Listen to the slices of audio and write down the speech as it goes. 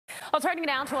Well, turning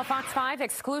now to a Fox 5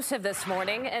 exclusive this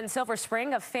morning. In Silver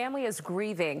Spring, a family is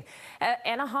grieving.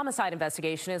 And a homicide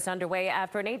investigation is underway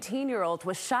after an 18-year-old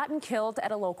was shot and killed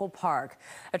at a local park.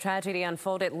 A tragedy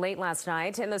unfolded late last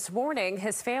night, and this morning,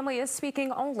 his family is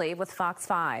speaking only with Fox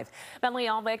 5. Bentley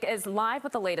Alwick is live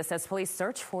with the latest as police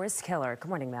search for his killer. Good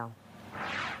morning, Mel.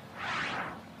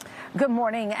 Good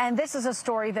morning, and this is a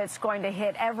story that's going to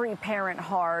hit every parent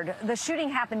hard. The shooting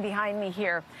happened behind me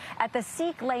here at the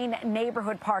Seek Lane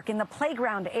neighborhood park in the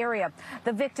playground area.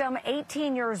 The victim,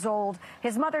 18 years old,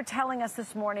 his mother telling us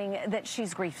this morning that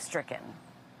she's grief-stricken.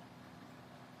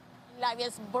 Life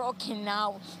is broken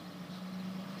now.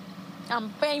 I'm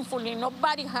painfully.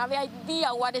 Nobody have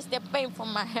idea what is the pain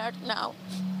from my heart now.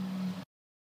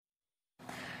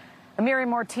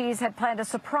 Miriam Ortiz had planned a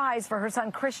surprise for her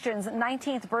son Christian's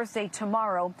 19th birthday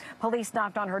tomorrow. Police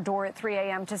knocked on her door at 3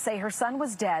 a.m. to say her son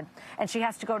was dead, and she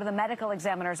has to go to the medical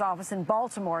examiner's office in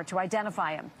Baltimore to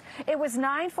identify him. It was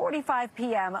 9:45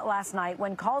 p.m. last night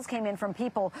when calls came in from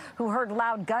people who heard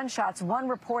loud gunshots, one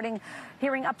reporting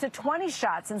hearing up to 20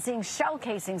 shots and seeing shell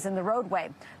casings in the roadway.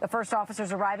 The first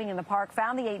officers arriving in the park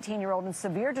found the 18-year-old in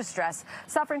severe distress,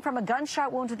 suffering from a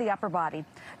gunshot wound to the upper body.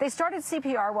 They started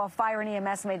CPR while fire and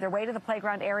EMS made their way to the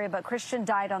playground area, but Christian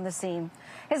died on the scene.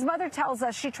 His mother tells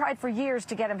us she tried for years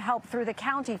to get him help through the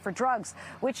county for drugs,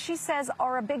 which she says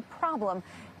are a big problem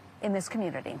in this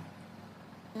community.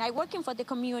 I'm working for the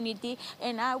community,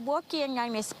 and I'm working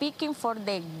and speaking for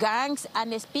the gangs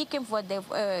and speaking for the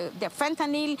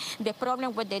fentanyl, the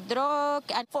problem with the drug.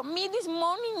 And for me, this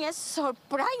morning is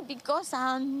surprise because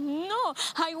I know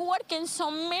I work in so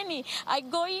many. I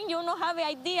go in, you don't have an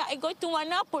idea. I go to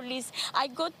Annapolis. I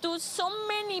go to so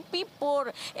many people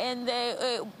and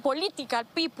political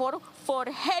people for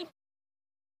help.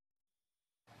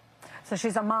 So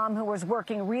she's a mom who was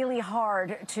working really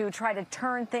hard to try to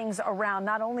turn things around,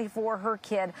 not only for her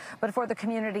kid, but for the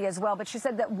community as well. But she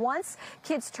said that once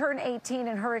kids turn 18,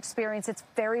 in her experience, it's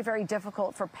very, very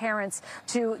difficult for parents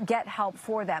to get help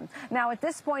for them. Now, at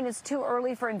this point, it's too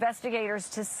early for investigators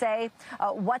to say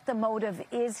what the motive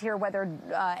is here, whether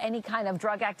any kind of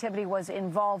drug activity was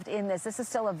involved in this. This is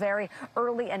still a very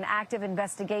early and active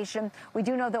investigation. We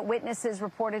do know that witnesses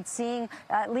reported seeing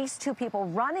at least two people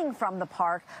running from the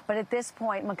park, but at this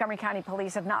point, Montgomery County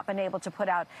Police have not been able to put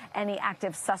out any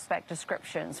active suspect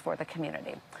descriptions for the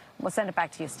community. We'll send it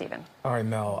back to you, Stephen. All right,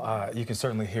 Mel, you can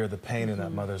certainly hear the pain in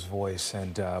that mother's voice,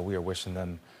 and we are wishing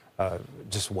them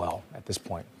just well at this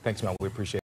point. Thanks, Mel. We appreciate it.